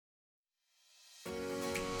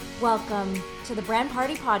Welcome to the Brand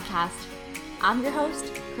Party Podcast. I'm your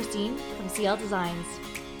host, Christine from CL Designs.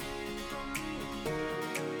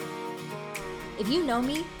 If you know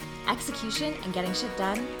me, execution and getting shit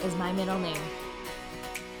done is my middle name.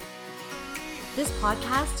 This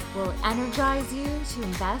podcast will energize you to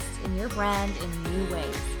invest in your brand in new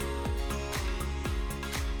ways.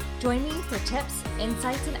 Join me for tips,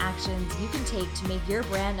 insights, and actions you can take to make your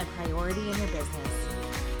brand a priority in your business.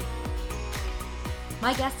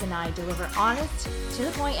 My guests and I deliver honest,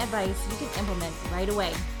 to-the-point advice you can implement right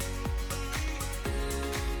away.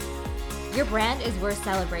 Your brand is worth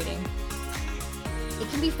celebrating. It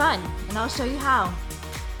can be fun, and I'll show you how.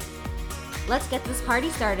 Let's get this party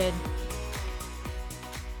started.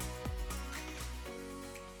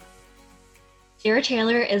 Sarah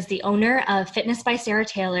Taylor is the owner of Fitness by Sarah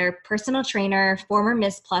Taylor, personal trainer, former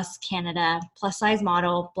Miss Plus Canada, plus-size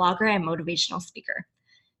model, blogger, and motivational speaker.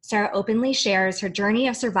 Sarah openly shares her journey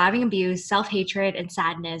of surviving abuse, self-hatred, and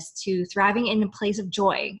sadness to thriving in a place of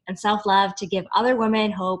joy and self-love to give other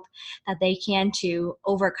women hope that they can too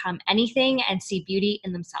overcome anything and see beauty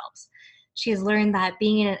in themselves. She has learned that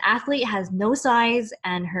being an athlete has no size,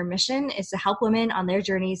 and her mission is to help women on their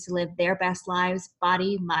journeys to live their best lives,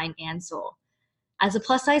 body, mind, and soul. As a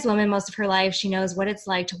plus-size woman most of her life, she knows what it's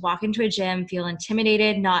like to walk into a gym, feel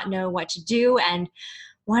intimidated, not know what to do, and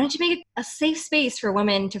wanted to make a safe space for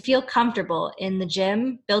women to feel comfortable in the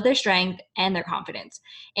gym, build their strength and their confidence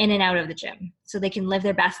in and out of the gym so they can live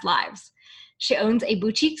their best lives. She owns a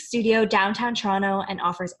boutique studio downtown Toronto and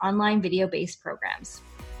offers online video-based programs.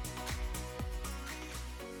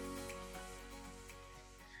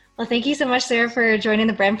 Well, thank you so much, Sarah, for joining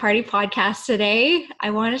the Brand Party podcast today.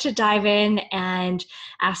 I wanted to dive in and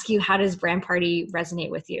ask you, how does Brand Party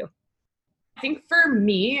resonate with you? I think for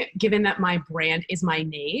me, given that my brand is my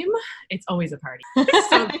name, it's always a party.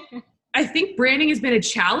 So I think branding has been a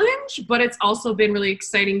challenge, but it's also been really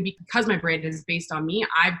exciting because my brand is based on me.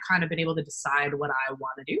 I've kind of been able to decide what I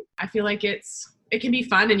want to do. I feel like it can be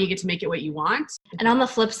fun and you get to make it what you want. And on the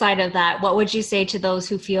flip side of that, what would you say to those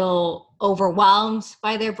who feel overwhelmed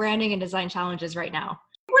by their branding and design challenges right now?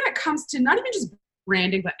 When it comes to not even just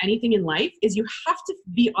branding, but anything in life, is you have to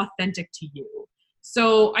be authentic to you.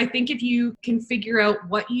 So I think if you can figure out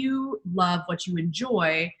what you love, what you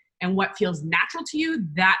enjoy, and what feels natural to you,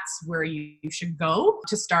 that's where you should go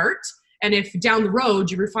to start. And if down the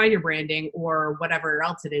road you refine your branding or whatever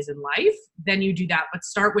else it is in life, then you do that. But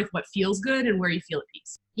start with what feels good and where you feel at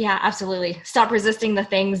peace. Yeah, absolutely. Stop resisting the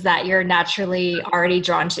things that you're naturally already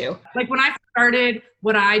drawn to. Like when I started,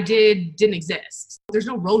 what I did didn't exist. There's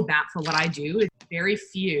no roadmap for what I do. It's very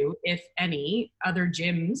few, if any, other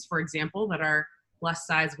gyms, for example, that are plus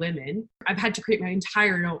size women. I've had to create my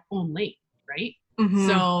entire own lane, right? Mm-hmm.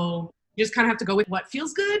 So you just kind of have to go with what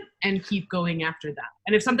feels good and keep going after that.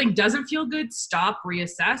 And if something doesn't feel good, stop,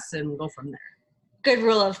 reassess, and go from there. Good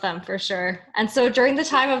rule of thumb for sure. And so during the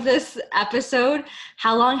time of this episode,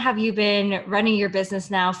 how long have you been running your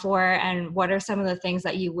business now for? And what are some of the things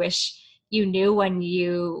that you wish you knew when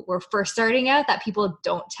you were first starting out that people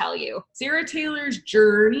don't tell you? Sarah Taylor's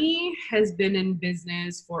journey has been in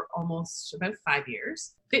business for almost about 5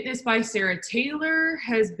 years. Fitness by Sarah Taylor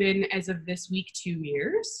has been, as of this week, 2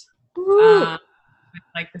 years.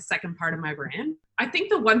 Like the second part of my brand. I think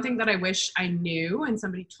the one thing that I wish I knew and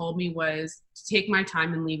somebody told me was to take my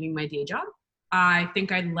time in leaving my day job. I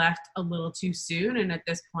think I left a little too soon, and at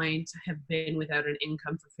this point have been without an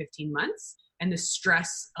income for 15 months. And the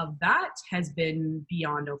stress of that has been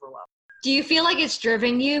beyond overwhelming. Do you feel like it's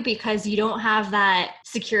driven you because you don't have that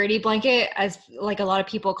security blanket, as like a lot of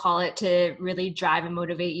people call it, to really drive and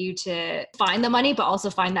motivate you to find the money, but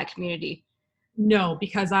also find that community? No,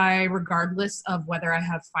 because regardless of whether I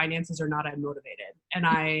have finances or not, I'm motivated. And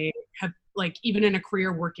I have, like, even in a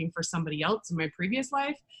career working for somebody else in my previous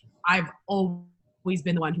life, I've always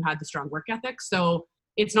been the one who had the strong work ethic. So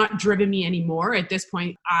it's not driven me anymore. At this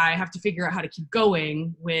point, I have to figure out how to keep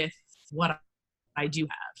going with what I do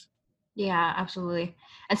have. Yeah, absolutely.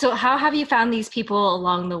 And so how have you found these people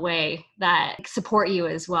along the way that support you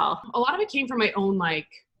as well? A lot of it came from my own,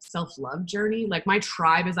 self-love journey. Like my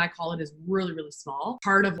tribe, as I call it, is really, really small.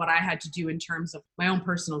 Part of what I had to do in terms of my own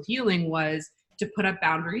personal healing was to put up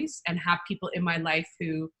boundaries and have people in my life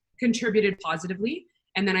who contributed positively.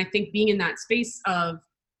 And then I think being in that space of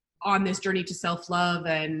on this journey to self-love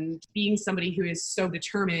and being somebody who is so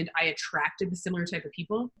determined, I attracted the similar type of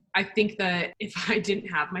people. I think that if I didn't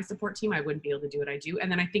have my support team, I wouldn't be able to do what I do.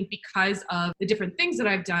 And then I think because of the different things that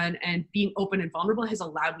I've done and being open and vulnerable has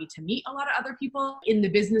allowed me to meet a lot of other people in the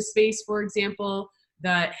business space, for example,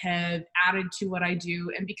 that have added to what I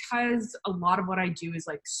do. And because a lot of what I do is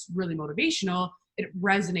really motivational, it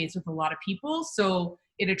resonates with a lot of people. So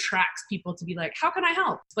it attracts people to be like, how can I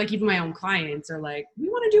help? Like even my own clients are like, we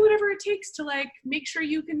want to do whatever it takes to like make sure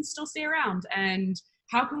you can still stay around, and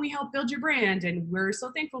how can we help build your brand? And we're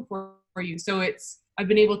so thankful for you. So I've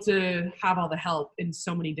been able to have all the help in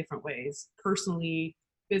so many different ways, personally,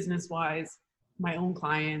 business wise, my own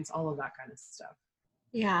clients, all of that kind of stuff.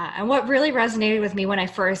 Yeah. And what really resonated with me when I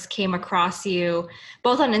first came across you,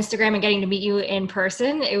 both on Instagram and getting to meet you in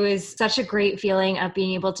person, it was such a great feeling of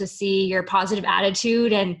being able to see your positive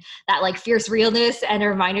attitude and that like fierce realness, and a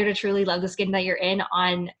reminder to truly love the skin that you're in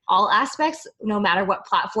on all aspects, no matter what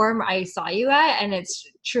platform I saw you at. And it's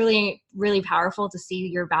truly really powerful to see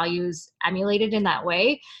your values emulated in that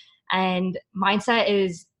way. And mindset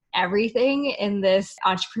is everything in this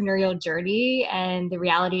entrepreneurial journey, and the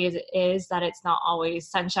reality is that it's not always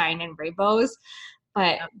sunshine and rainbows.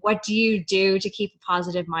 But what do you do to keep a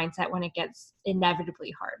positive mindset when it gets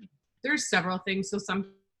inevitably hard? There's several things. So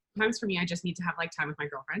sometimes for me, I just need to have like time with my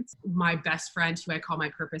girlfriends. My best friend, who I call my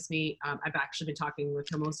purpose mate, I've actually been talking with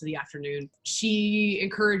her most of the afternoon. She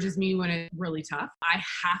encourages me when it's really tough. I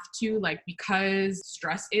have to, like, because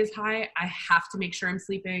stress is high, I have to make sure I'm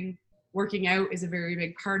sleeping. Working out is a very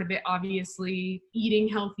big part of it, obviously. Eating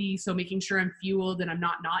healthy, so making sure I'm fueled and I'm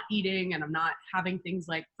not eating, and I'm not having things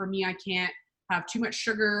like, for me, I can't have too much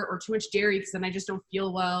sugar or too much dairy because then I just don't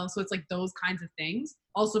feel well. So it's like those kinds of things.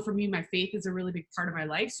 Also for me, my faith is a really big part of my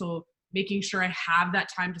life. So making sure I have that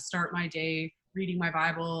time to start my day, reading my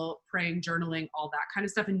Bible, praying, journaling, all that kind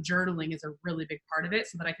of stuff. And journaling is a really big part of it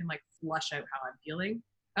so that I can like flush out how I'm feeling.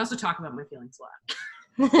 I also talk about my feelings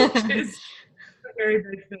a lot, which is a very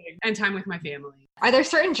big thing. And time with my family. Are there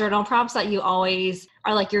certain journal prompts that you always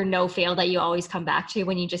are like your no fail that you always come back to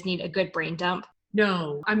when you just need a good brain dump?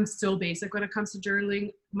 No, I'm so basic when it comes to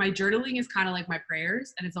journaling. My journaling is kind of like my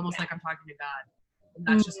prayers, and it's almost like I'm talking to God. And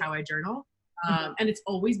that's just how I journal. And it's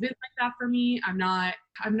always been like that for me. I'm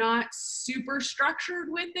not super structured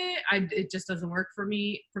with it. It just doesn't work for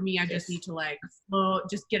me. For me, I just need to like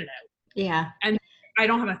just get it out. Yeah. And I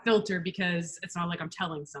don't have a filter because it's not like I'm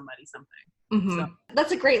telling somebody something. Mm-hmm. So,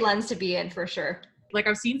 that's a great lens to be in for sure. Like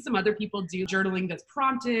I've seen some other people do journaling that's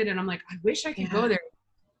prompted, and I'm like, I wish I could go there.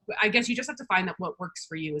 I guess you just have to find that what works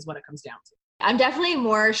for you is what it comes down to. I'm definitely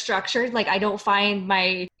more structured. Like I don't find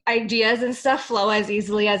my ideas and stuff flow as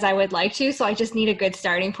easily as I would like to. So I just need a good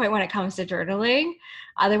starting point when it comes to journaling.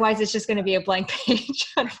 Otherwise, it's just going to be a blank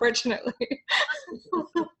page, unfortunately.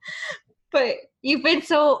 But you've been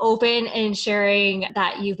so open in sharing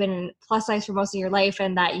that you've been plus size for most of your life,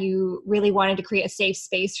 and that you really wanted to create a safe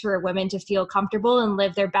space for women to feel comfortable and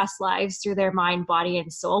live their best lives through their mind, body,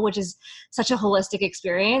 and soul, which is such a holistic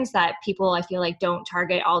experience that people, I feel like, don't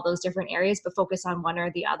target all those different areas, but focus on one or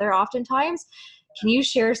the other oftentimes. Can you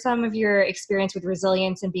share some of your experience with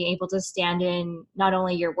resilience and being able to stand in not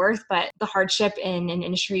only your worth, but the hardship in an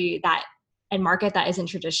industry and market that isn't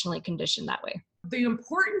traditionally conditioned that way? The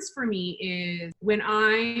importance for me is when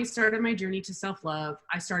I started my journey to self-love,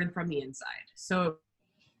 I started from the inside. So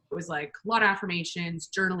it was like a lot of affirmations,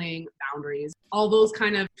 journaling, boundaries, all those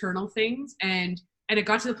kind of internal things. And it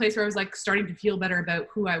got to the place where I was like starting to feel better about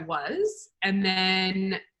who I was. And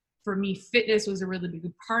then for me, fitness was a really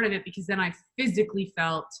big part of it, because then I physically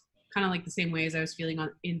felt kind of like the same way as I was feeling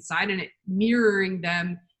on inside, and it mirroring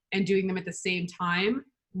them and doing them at the same time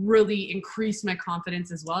really increased my confidence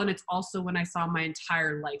as well. And it's also when I saw my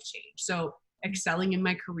entire life change. So excelling in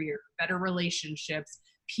my career, better relationships,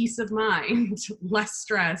 peace of mind, less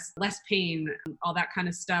stress, less pain, all that kind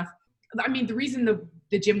of stuff. I mean, the reason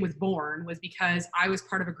the gym was born was because I was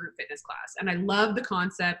part of a group fitness class, and I love the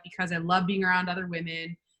concept because I love being around other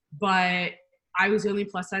women, but I was the only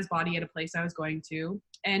plus size body at a place I was going to.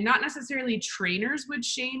 And not necessarily trainers would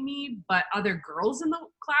shame me, but other girls in the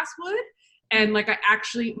class would. And like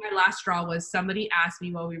my last straw was somebody asked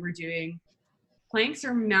me while we were doing planks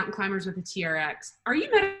or mountain climbers with a TRX, are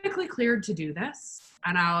you medically cleared to do this?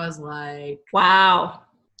 And I was like, wow.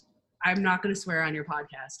 I'm not going to swear on your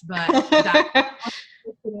podcast, but that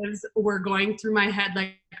were going through my head.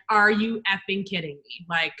 Like, are you effing kidding me?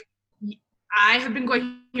 Like, I have been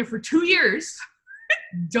going here for 2 years.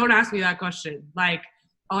 Don't ask me that question. Like,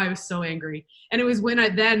 oh, I was so angry. And it was when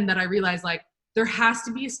I realized, like, there has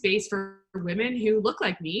to be a space for women who look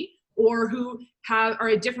like me or who are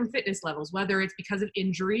at different fitness levels, whether it's because of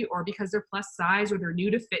injury or because they're plus size or they're new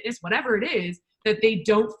to fitness, whatever it is, that they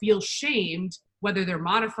don't feel shamed, whether they're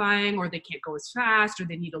modifying or they can't go as fast or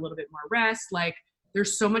they need a little bit more rest. Like,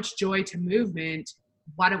 there's so much joy to movement.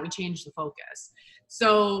 Why don't we change the focus?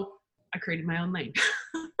 So I created my own lane.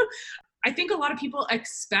 I think a lot of people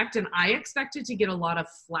expect, and I expected, to get a lot of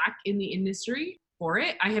flack in the industry for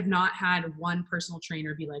it. I have not had one personal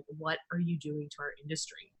trainer be like, what are you doing to our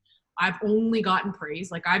industry? I've only gotten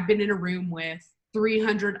praise. Like, I've been in a room with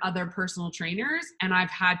 300 other personal trainers, and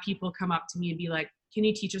I've had people come up to me and be like, can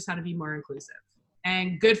you teach us how to be more inclusive?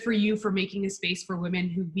 And good for you for making a space for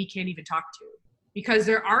women who we can't even talk to. Because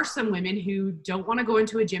there are some women who don't want to go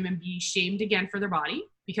into a gym and be shamed again for their body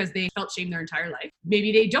because they felt shame their entire life.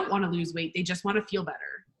 Maybe they don't want to lose weight. They just want to feel better.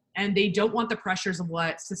 And they don't want the pressures of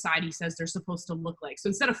what society says they're supposed to look like. So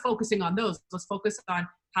instead of focusing on those, let's focus on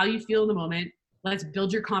how you feel in the moment. Let's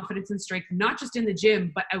build your confidence and strength, not just in the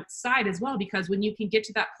gym, but outside as well. Because when you can get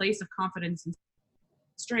to that place of confidence and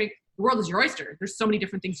strength, the world is your oyster. There's so many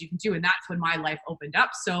different things you can do. And that's when my life opened up.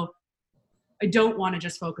 So I don't want to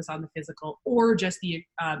just focus on the physical or just the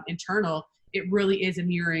internal. It really is a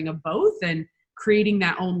mirroring of both, and creating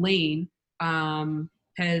that own lane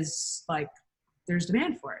has, like, there's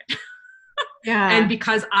demand for it. Yeah. And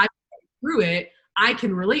because I went through it, I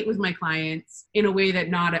can relate with my clients in a way that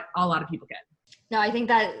not a lot of people can. No, I think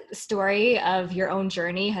that story of your own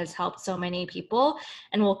journey has helped so many people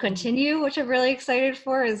and will continue, which I'm really excited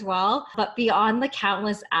for as well. But beyond the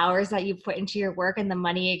countless hours that you put into your work and the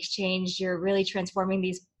money exchange, you're really transforming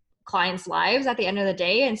these clients' lives at the end of the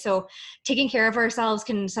day. And so taking care of ourselves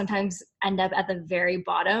can sometimes end up at the very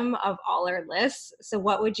bottom of all our lists. So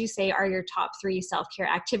what would you say are your top 3 self-care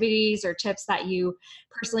activities or tips that you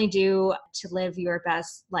personally do to live your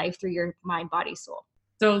best life through your mind, body, soul?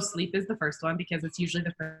 So sleep is the first one, because it's usually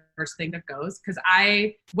the first thing that goes. Because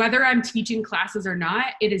whether I'm teaching classes or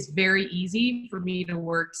not, it is very easy for me to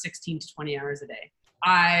work 16 to 20 hours a day.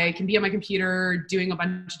 I can be on my computer doing a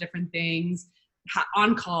bunch of different things,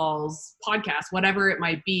 on calls, podcasts, whatever it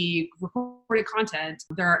might be, recording content.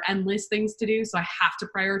 There are endless things to do. So I have to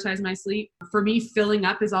prioritize my sleep. For me, filling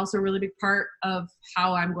up is also a really big part of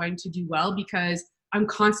how I'm going to do well, because I'm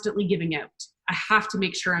constantly giving out. I have to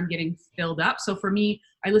make sure I'm getting filled up. So for me,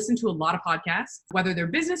 I listen to a lot of podcasts, whether they're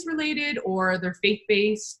business related or they're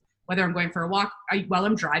faith-based, whether I'm going for a walk. While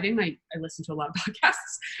I'm driving, I listen to a lot of podcasts,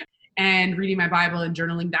 and reading my Bible and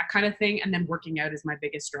journaling, that kind of thing. And then working out is my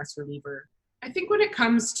biggest stress reliever. I think when it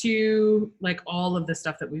comes to, like, all of the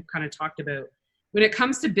stuff that we've kind of talked about, when it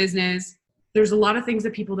comes to business, there's a lot of things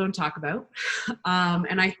that people don't talk about.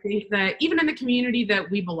 And I think that even in the community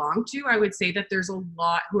that we belong to, I would say that there's a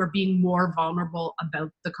lot who are being more vulnerable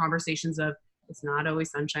about the conversations of, it's not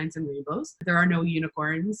always sunshines and rainbows. There are no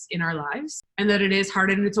unicorns in our lives, and that it is hard,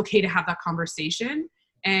 and it's okay to have that conversation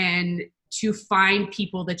and to find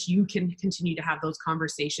people that you can continue to have those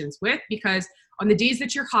conversations with, because on the days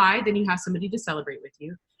that you're high, then you have somebody to celebrate with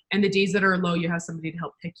you. And the days that are low, you have somebody to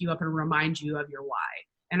help pick you up and remind you of your why.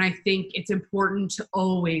 And I think it's important to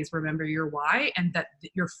always remember your why, and that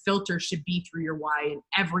your filter should be through your why in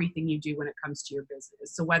everything you do when it comes to your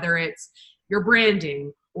business. So whether it's your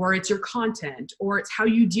branding, or it's your content, or it's how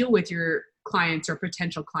you deal with your clients or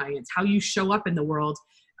potential clients, how you show up in the world,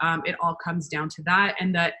 it all comes down to that.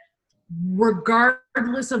 And that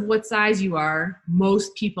regardless of what size you are,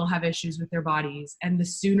 most people have issues with their bodies. And the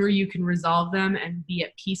sooner you can resolve them and be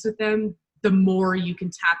at peace with them, the more you can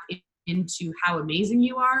tap into how amazing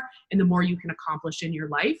you are, and the more you can accomplish in your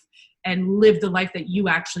life and live the life that you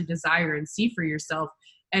actually desire and see for yourself.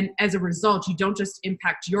 And as a result, you don't just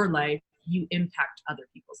impact your life, you impact other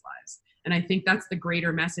people's lives. And I think that's the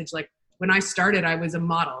greater message. Like, when I started, I was a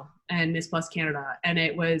model and Miss Plus Canada, and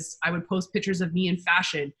I would post pictures of me in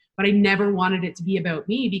fashion, but I never wanted it to be about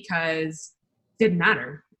me, because it didn't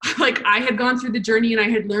matter. Like, I had gone through the journey and I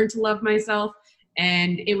had learned to love myself,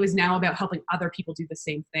 and it was now about helping other people do the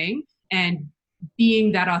same thing, and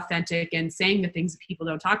being that authentic and saying the things that people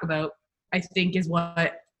don't talk about, I think is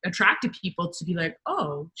what attracted people to be like,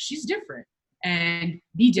 oh, she's different, and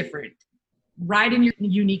be different. Ride in your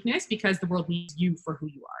uniqueness, because the world needs you for who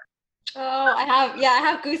you are. Oh, I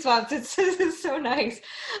have goosebumps. It's so nice.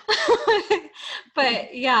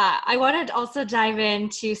 But yeah, I want to also dive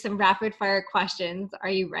into some rapid fire questions. Are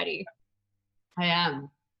you ready? I am.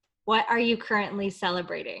 What are you currently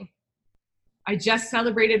celebrating? I just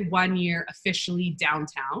celebrated 1 year officially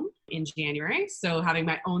downtown in January. So having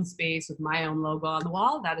my own space with my own logo on the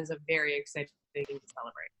wall, that is a very exciting thing to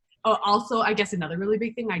celebrate. Oh, also, I guess another really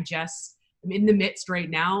big thing, I'm in the midst right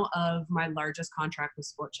now of my largest contract with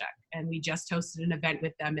Sport Chek, and we just hosted an event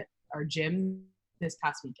with them at our gym this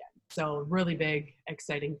past weekend. So really big,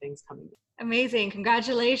 exciting things coming. Amazing.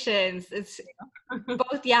 Congratulations. It's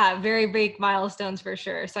both, very big milestones for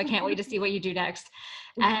sure. So I can't wait to see what you do next.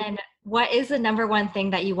 And what is the number one thing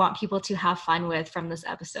that you want people to have fun with from this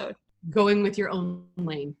episode? Going with your own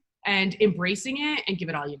lane and embracing it and give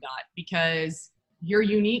it all you got, because you're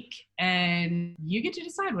unique and you get to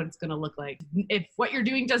decide what it's going to look like. If what you're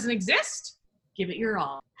doing doesn't exist, give it your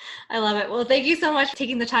all. I love it. Well, thank you so much for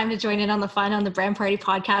taking the time to join in on the fun on the Brand Party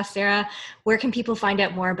podcast, Sarah. Where can people find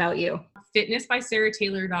out more about you?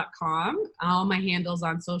 fitnessbysarahtaylor.com. All my handles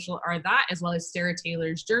on social are that, as well as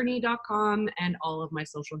sarahtaylor'sjourney.com, and all of my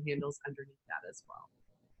social handles underneath that as well.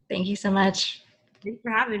 Thank you so much. Thanks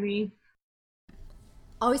for having me.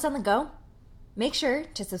 Always on the go? Make sure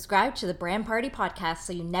to subscribe to the Brand Party podcast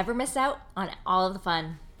so you never miss out on all of the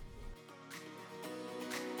fun.